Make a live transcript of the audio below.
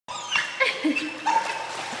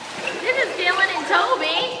This is Dylan and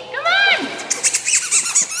Toby. Come on.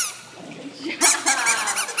 Good job.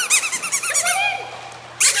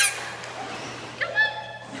 Come on in.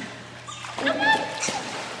 Come on.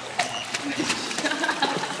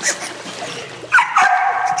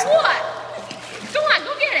 What? Go on,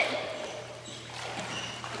 go get it.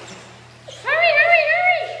 Hurry, hurry,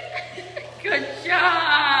 hurry. Good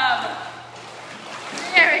job.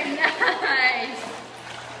 Very nice.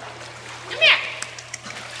 Come here.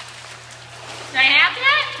 Can I have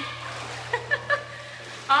that?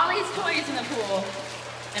 All these toys in the pool,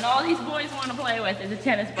 and all these boys want to play with is a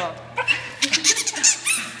tennis ball.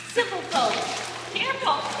 Simple folks.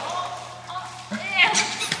 Careful. Yeah.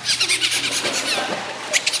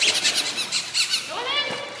 Go ahead.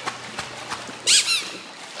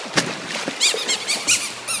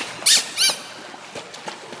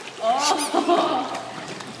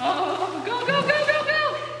 Oh, go, go, go, go, go.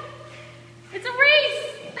 It's a race.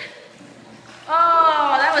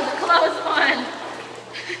 Oh, that was a close one.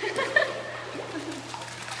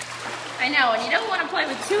 I know, and you don't want to play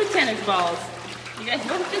with two tennis balls. You guys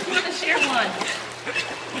both just want to share one.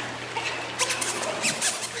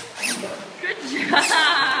 Good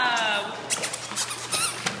job.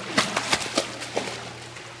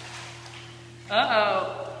 Uh-oh.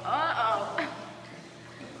 Uh-oh.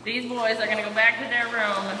 These boys are going to go back to their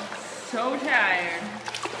room so tired.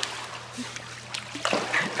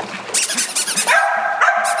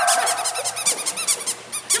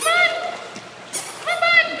 Come on! Come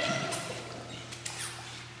on!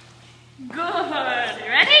 Good. You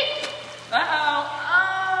ready? Uh-oh.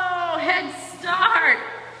 Oh, head start.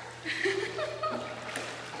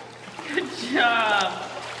 Good job.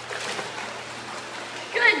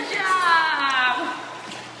 Good job.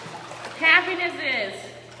 Happiness is.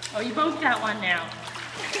 Oh, you both got one now.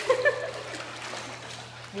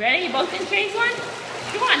 Ready? You both can chase one?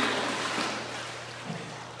 Come on.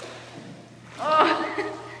 Oh.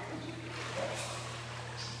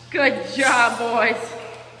 Good job, boys.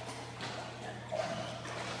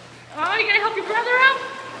 Oh, you gonna help your brother out?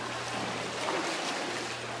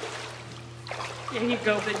 There you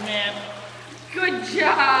go, big man. Good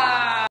job.